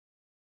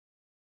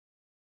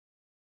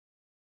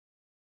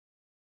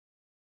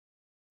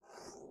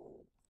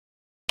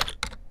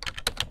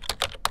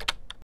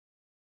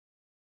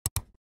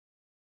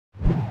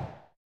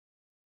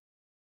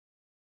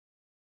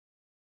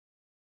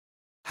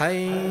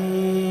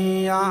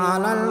حي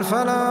على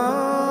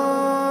الفلاح.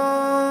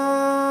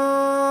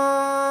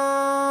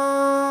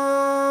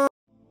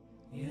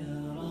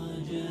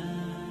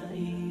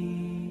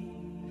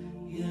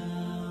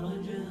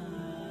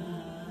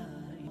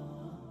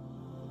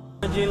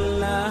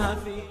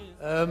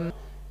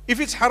 If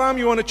it's haram,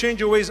 you want to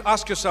change your ways,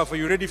 ask yourself, are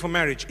you ready for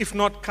marriage? If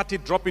not, cut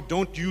it, drop it,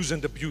 don't use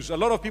and abuse. A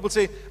lot of people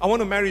say, I want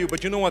to marry you,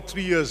 but you know what,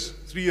 3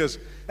 years.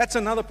 That's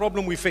another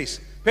problem we face.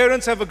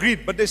 Parents have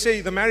agreed, but they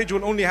say the marriage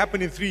will only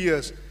happen in 3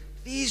 years.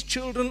 These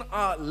children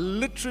are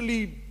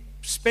literally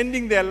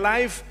spending their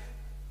life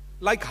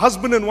like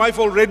husband and wife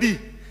already.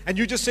 And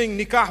you're just saying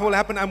nikah will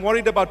happen. I'm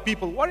worried about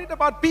people. Worried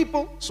about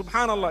people?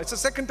 Subhanallah. It's the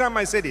second time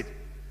I said it.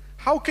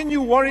 How can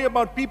you worry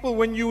about people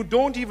when you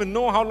don't even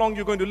know how long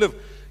you're going to live?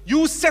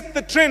 You set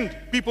the trend,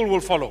 people will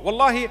follow.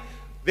 Wallahi,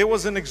 there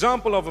was an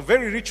example of a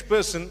very rich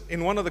person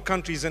in one of the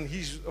countries, and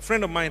he's a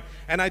friend of mine,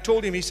 and I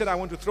told him, he said, I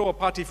want to throw a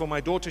party for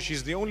my daughter.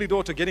 She's the only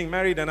daughter getting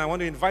married, and I want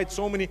to invite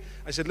so many.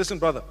 I said, listen,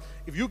 brother,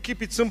 if you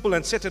keep it simple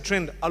and set a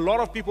trend, a lot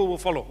of people will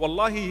follow.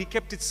 Wallahi, he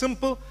kept it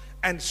simple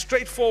and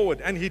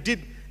straightforward, and he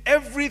did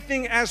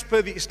everything as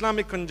per the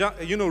Islamic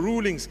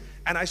rulings.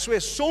 And I swear,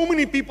 so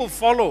many people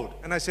followed.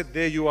 And I said,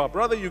 there you are,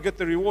 brother, you get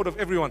the reward of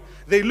everyone.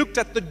 They looked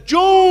at the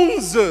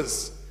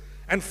Joneses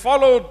and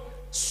followed,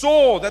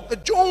 saw that the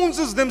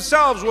Joneses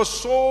themselves were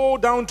so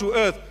down to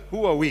earth.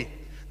 Who are we?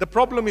 The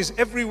problem is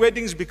every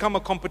wedding's become a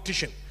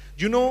competition.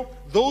 You know,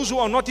 those who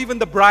are not even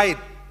the bride,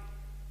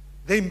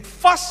 they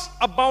fuss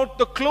about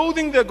the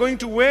clothing they're going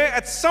to wear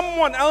at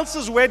someone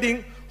else's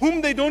wedding,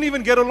 whom they don't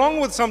even get along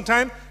with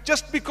sometime,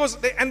 just because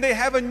they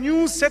have a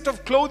new set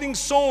of clothing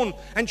sewn,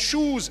 and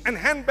shoes and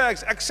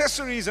handbags,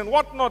 accessories and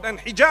whatnot, and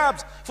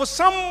hijabs for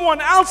someone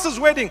else's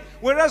wedding,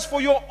 whereas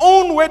for your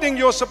own wedding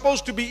you're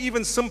supposed to be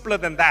even simpler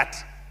than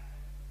that.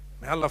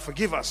 May Allah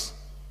forgive us.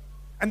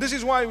 And this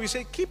is why we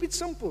say keep it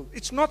simple.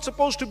 It's not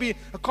supposed to be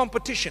a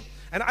competition.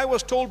 And I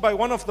was told by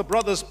one of the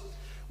brothers,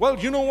 well,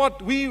 you know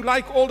what, we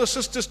like all the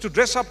sisters to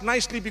dress up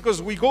nicely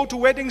because we go to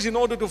weddings in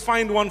order to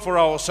find one for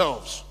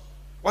ourselves.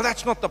 Well,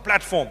 that's not the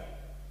platform.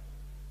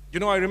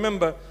 You know, I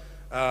remember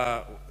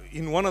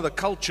in one of the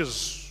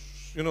cultures,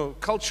 you know,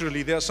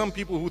 culturally, there are some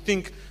people who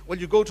think, well,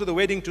 you go to the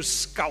wedding to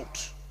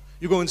scout.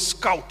 You go and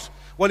scout.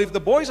 Well, if the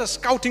boys are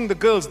scouting the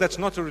girls, that's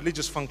not a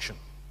religious function,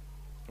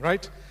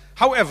 right?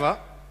 However,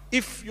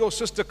 if your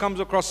sister comes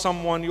across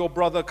someone, your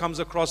brother comes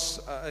across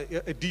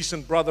a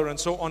decent brother and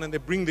so on, and they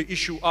bring the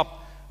issue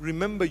up,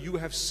 remember, you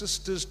have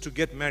sisters to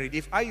get married.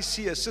 If I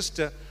see a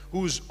sister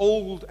who's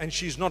old and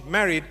she's not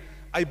married,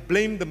 I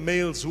blame the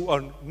males who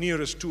are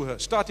nearest to her,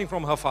 starting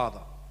from her father.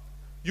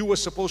 You were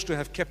supposed to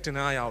have kept an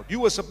eye out.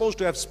 You were supposed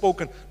to have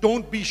spoken.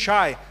 Don't be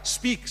shy.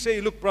 Speak. Say,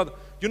 look, brother,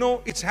 you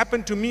know, it's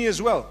happened to me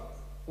as well,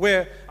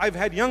 where I've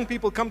had young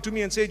people come to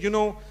me and say, you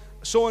know,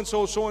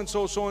 so-and-so,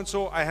 so-and-so,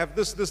 so-and-so, I have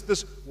this.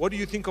 What do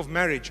you think of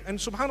marriage? And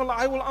subhanAllah,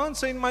 I will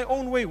answer in my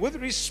own way, with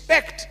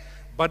respect.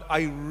 But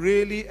I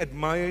really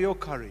admire your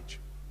courage.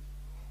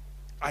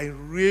 I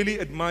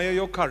really admire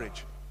your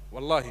courage.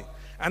 Wallahi.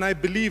 And I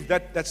believe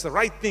that that's the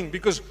right thing,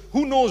 because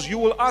who knows, you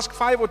will ask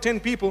 5 or 10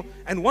 people,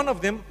 and one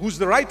of them, who's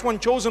the right one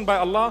chosen by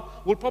Allah,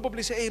 will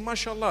probably say, hey,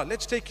 mashallah,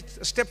 let's take it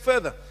a step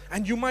further.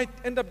 And you might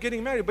end up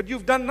getting married, but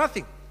you've done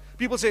nothing.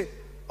 People say,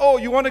 oh,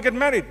 you want to get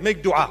married?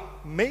 Make dua.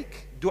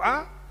 Make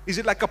dua? Is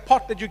it like a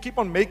pot that you keep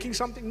on making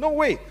something? No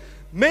way.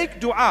 Make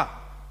dua.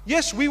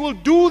 Yes, we will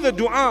do the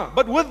dua,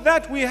 but with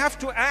that we have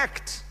to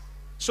act.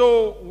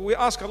 So we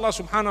ask Allah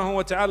subhanahu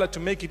wa ta'ala to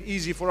make it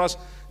easy for us,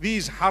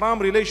 these haram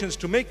relations,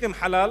 to make them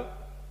halal.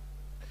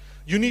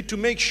 You need to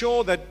make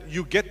sure that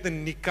you get the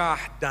nikah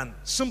done.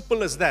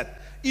 Simple as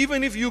that.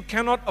 Even if you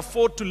cannot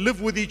afford to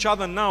live with each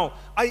other now,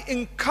 I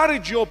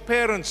encourage your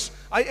parents,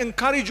 I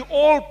encourage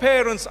all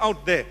parents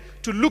out there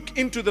to look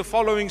into the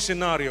following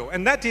scenario.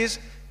 And that is,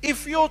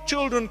 if your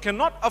children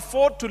cannot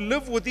afford to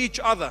live with each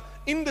other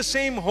in the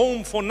same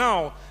home for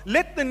now,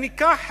 let the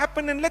nikah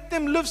happen and let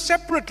them live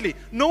separately.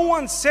 No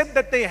one said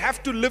that they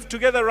have to live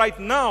together right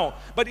now.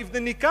 But if the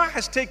nikah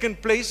has taken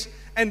place,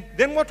 and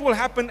then what will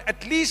happen?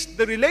 At least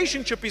the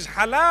relationship is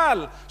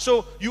halal.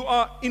 So you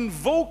are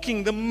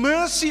invoking the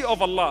mercy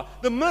of Allah.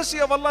 The mercy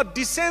of Allah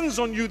descends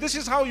on you. This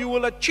is how you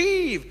will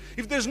achieve.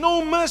 If there's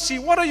no mercy,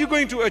 what are you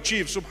going to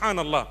achieve?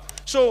 Subhanallah.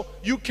 So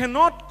you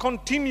cannot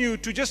continue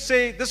to just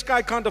say, this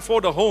guy can't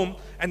afford a home,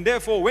 and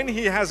therefore when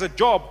he has a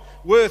job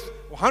worth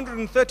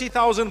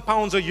 130,000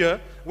 pounds a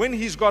year, when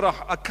he's got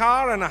a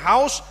car and a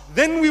house,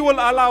 then we will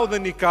allow the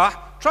nikah.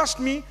 Trust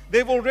me,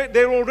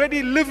 they're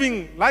already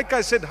living, like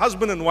I said,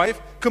 husband and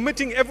wife,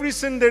 committing every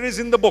sin there is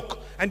in the book.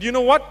 And you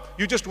know what?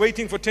 You're just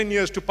waiting for 10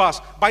 years to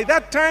pass. By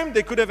that time,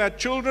 they could have had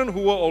children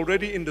who were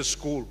already in the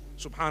school.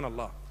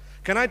 Subhanallah.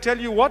 Can I tell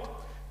you what?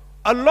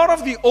 A lot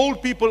of the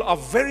old people are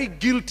very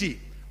guilty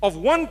of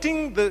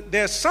wanting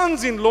their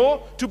sons-in-law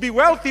to be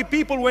wealthy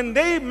people when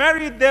they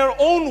married their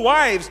own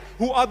wives,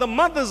 who are the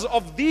mothers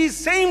of these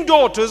same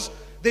daughters.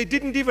 They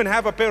didn't even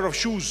have a pair of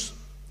shoes.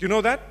 Do you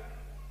know that?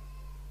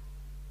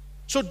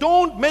 So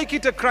don't make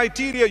it a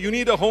criteria, you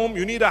need a home,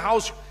 you need a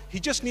house. He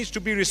just needs to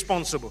be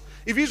responsible.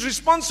 If he's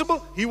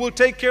responsible, he will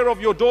take care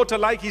of your daughter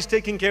like he's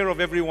taking care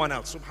of everyone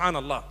else.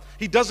 Subhanallah.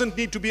 He doesn't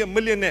need to be a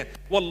millionaire.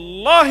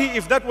 Wallahi,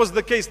 if that was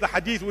the case, the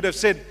hadith would have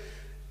said,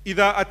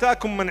 إِذَا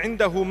أَتَاكُم مَّنْ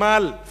عِنْدَهُ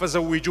مَالٍ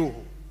فَزَوِّجُوهُ.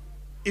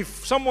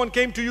 If someone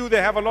came to you,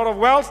 they have a lot of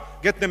wealth,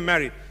 get them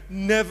married.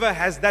 Never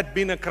has that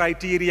been a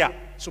criteria.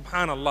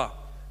 Subhanallah.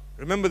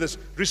 Remember this.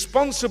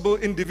 Responsible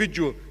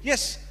individual.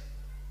 Yes,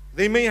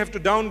 they may have to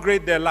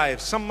downgrade their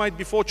lives. Some might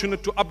be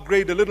fortunate to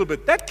upgrade a little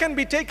bit. That can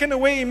be taken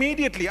away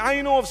immediately.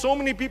 I know of so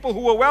many people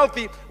who were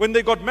wealthy when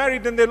they got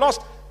married and they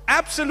lost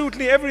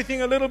absolutely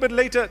everything a little bit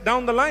later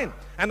down the line.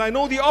 And I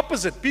know the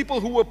opposite. People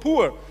who were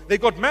poor, they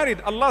got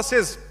married. Allah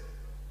says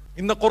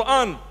in the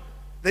Quran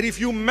that if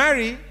you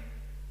marry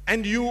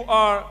and you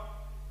are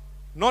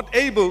not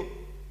able,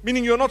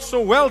 meaning you're not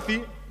so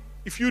wealthy,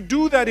 if you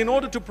do that in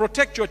order to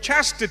protect your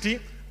chastity,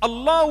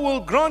 Allah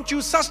will grant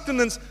you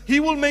sustenance. He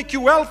will make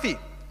you wealthy.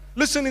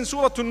 Listen in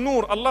Surah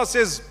An-Nur, Allah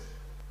says,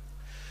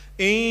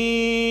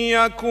 إِن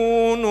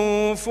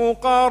يَكُونُوا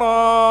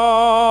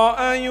فُقَرَاءَ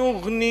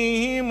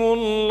يُغْنِهِمُ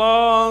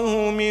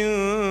اللَّهُ مِن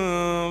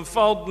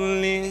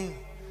فَضْلِهِ.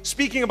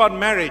 Speaking about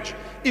marriage,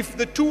 if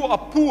the two are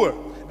poor,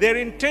 their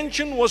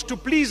intention was to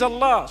please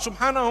Allah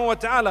subhanahu wa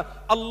ta'ala,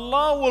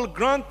 Allah will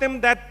grant them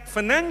that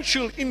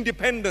financial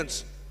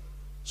independence.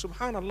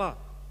 Subhanallah.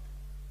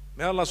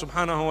 May Allah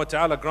subhanahu wa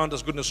ta'ala grant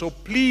us goodness. So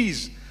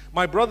please,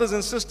 my brothers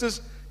and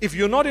sisters, if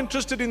you're not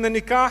interested in the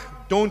nikah,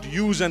 don't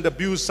use and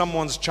abuse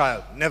someone's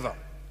child. Never.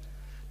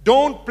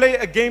 Don't play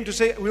a game to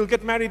say, we'll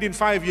get married in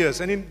 5 years.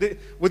 And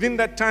within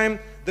that time,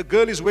 the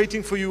girl is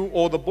waiting for you,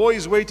 or the boy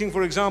is waiting,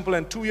 for example,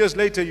 and 2 years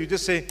later, you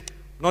just say,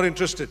 not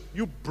interested.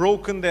 You've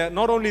broken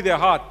not only their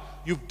heart,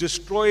 you've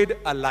destroyed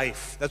a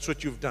life. That's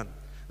what you've done.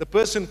 The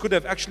person could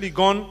have actually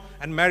gone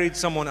and married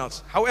someone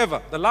else.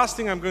 However, the last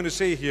thing I'm going to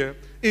say here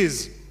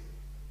is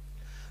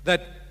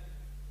that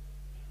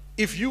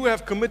if you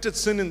have committed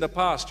sin in the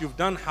past, you've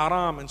done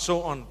haram and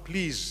so on,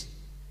 please,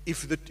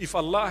 if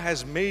Allah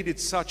has made it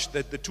such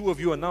that the two of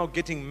you are now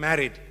getting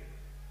married,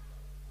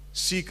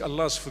 seek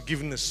Allah's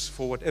forgiveness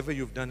for whatever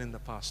you've done in the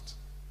past.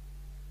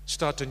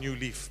 Start a new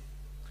leaf.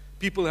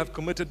 People have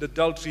committed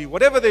adultery,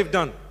 whatever they've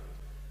done,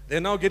 they're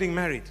now getting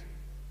married.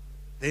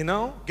 They're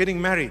now getting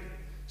married.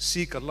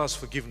 Seek Allah's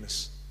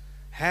forgiveness.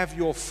 Have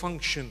your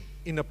function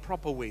in a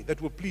proper way that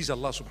will please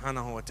Allah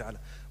subhanahu wa ta'ala.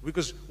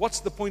 Because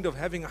what's the point of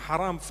having a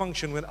haram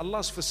function when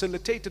Allah's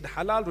facilitated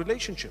halal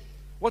relationship?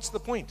 What's the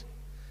point?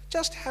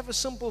 Just have a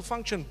simple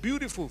function,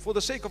 beautiful, for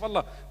the sake of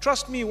Allah.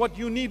 Trust me, what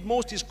you need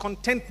most is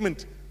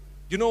contentment.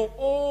 You know,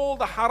 all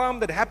the haram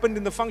that happened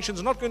in the function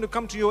is not going to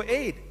come to your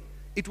aid.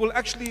 It will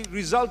actually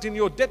result in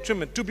your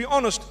detriment. To be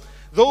honest,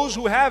 those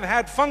who have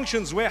had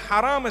functions where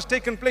haram has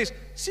taken place,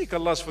 seek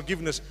Allah's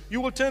forgiveness.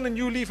 You will turn a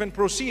new leaf and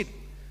proceed.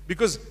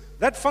 Because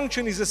that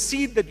function is a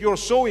seed that you're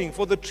sowing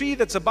for the tree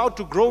that's about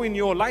to grow in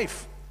your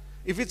life.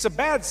 If it's a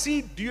bad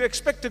seed, do you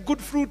expect a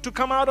good fruit to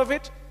come out of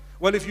it?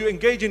 Well, if you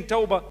engage in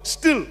tawbah,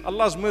 still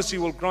Allah's mercy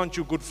will grant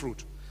you good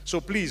fruit.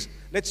 So please,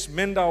 let's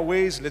mend our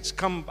ways, let's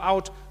come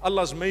out.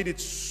 Allah's made it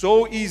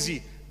so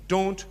easy.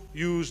 Don't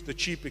use the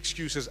cheap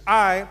excuses.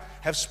 I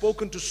have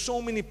spoken to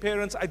so many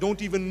parents I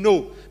don't even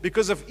know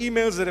because of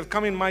emails that have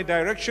come in my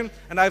direction,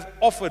 and I've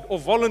offered or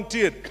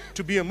volunteered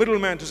to be a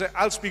middleman to say,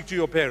 I'll speak to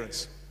your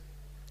parents.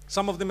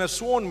 Some of them have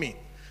sworn me.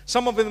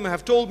 Some of them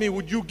have told me,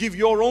 would you give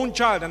your own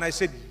child? And I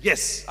said,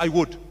 yes, I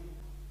would.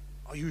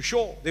 Are you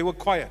sure? They were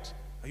quiet.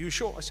 Are you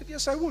sure? I said,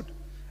 yes, I would.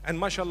 And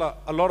mashallah,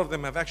 a lot of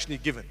them have actually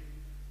given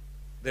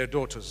their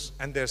daughters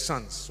and their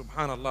sons.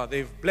 Subhanallah,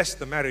 they've blessed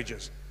the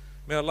marriages.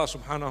 May Allah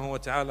subhanahu wa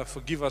ta'ala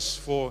forgive us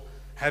for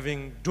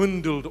having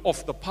dwindled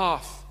off the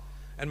path.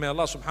 And may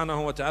Allah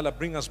subhanahu wa ta'ala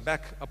bring us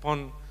back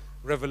upon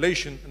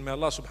revelation. And may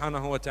Allah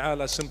subhanahu wa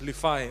ta'ala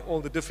simplify all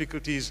the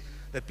difficulties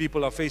that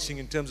people are facing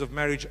in terms of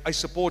marriage. I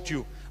support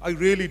you. I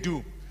really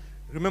do.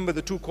 Remember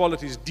the two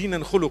qualities, deen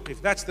and khuluq.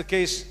 If that's the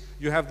case,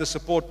 you have the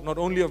support not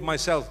only of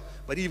myself,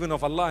 but even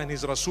of Allah and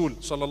His Rasul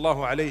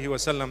sallallahu alayhi wa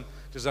sallam.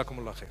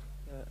 Jazakumullah khair.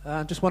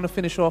 I just want to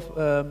finish off.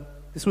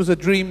 This was a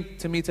dream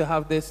to me to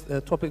have this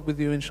topic with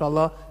you,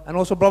 inshallah. And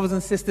also, brothers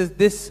and sisters,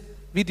 this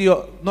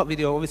video, not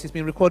video, obviously it's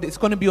been recorded, it's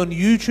going to be on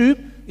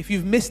YouTube. If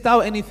you've missed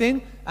out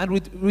anything, and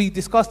we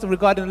discussed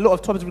regarding a lot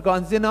of topics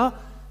regarding zina,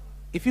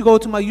 if you go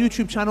to my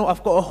YouTube channel,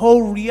 I've got a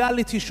whole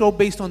reality show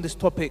based on this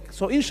topic.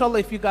 So inshallah,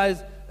 if you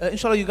guys,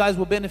 inshallah you guys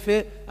will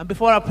benefit. And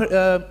before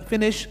I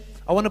finish,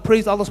 I want to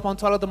praise Allah subhanahu wa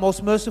ta'ala, the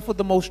most merciful,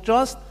 the most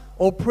just.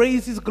 All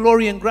praises,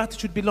 glory and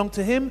gratitude belong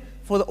to Him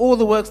for all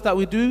the works that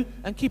we do,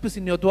 and keep us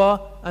in your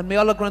dua, and may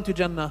Allah grant you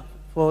Jannah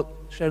for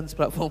sharing this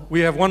platform.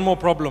 We have one more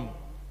problem.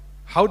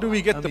 How do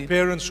we get the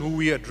parents who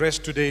we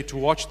addressed today to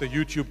watch the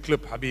YouTube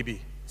clip, Habibi?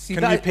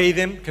 Can we pay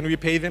them? Can we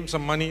pay them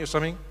some money or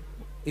something?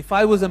 If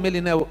I was a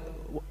millionaire,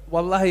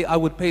 wallahi, I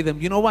would pay them.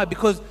 You know why?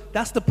 Because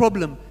that's the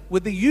problem.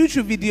 With the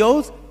YouTube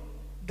videos,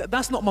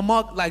 that's not my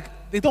mark, like,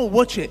 they don't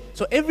watch it.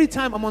 So every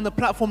time I'm on a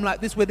platform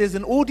like this where there's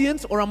an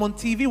audience, or I'm on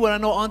TV where I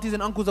know aunties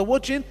and uncles are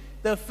watching,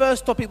 the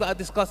first topic that I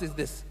discuss is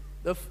this.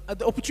 the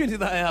opportunity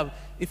that I have.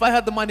 If I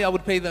had the money, I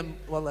would pay them.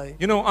 Wallahi.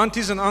 You know,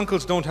 aunties and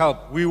uncles don't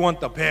help. We want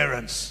the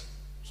parents.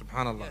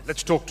 Subhanallah. Yes.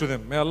 Let's talk to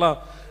them. May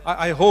Allah,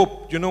 I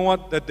hope, you know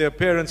what, that there are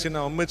parents in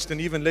our midst,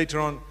 and even later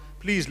on,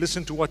 please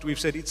listen to what we've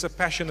said. It's a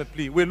passionate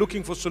plea. We're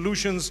looking for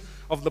solutions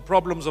of the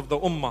problems of the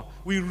ummah.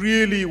 We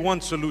really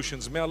want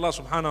solutions. May Allah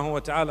subhanahu wa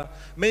ta'ala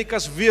make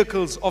us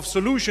vehicles of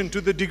solution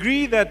to the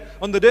degree that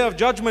on the day of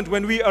judgment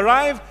when we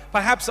arrive,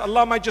 perhaps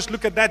Allah might just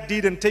look at that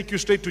deed and take you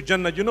straight to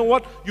Jannah. You know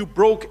what? You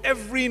broke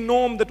every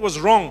norm that was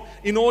wrong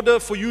in order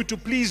for you to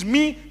please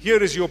me.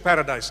 Here is your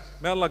paradise.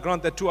 May Allah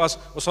grant that to us.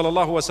 Wa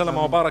sallallahu wa sallam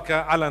wa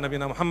baraka ala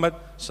nabina Muhammad.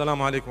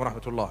 Assalamu alaikum wa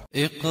rahmatullah.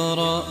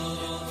 اقرأ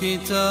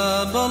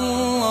كتاب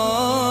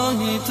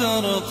الله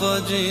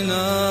ترق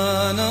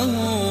جنانه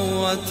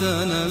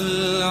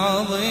وتنل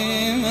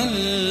عظيم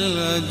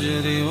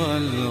الأجر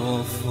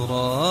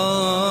والغفران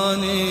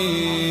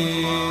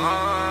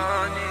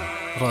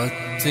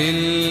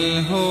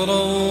رتله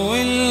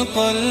روي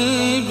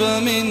القلب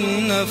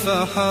من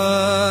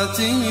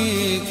نفحاته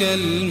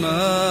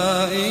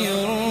كالماء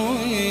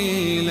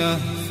يروي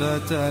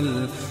لهفة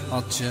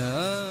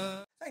العطشان.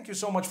 Thank you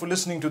so much for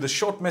listening to this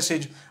short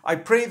message. I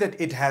pray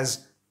that it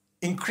has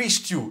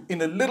increased you in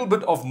a little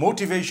bit of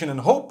motivation and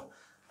hope,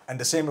 and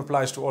the same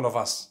applies to all of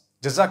us.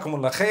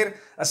 Jazakumullah khair.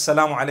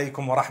 Assalamu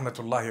alaikum wa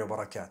rahmatullahi wa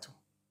barakatuh.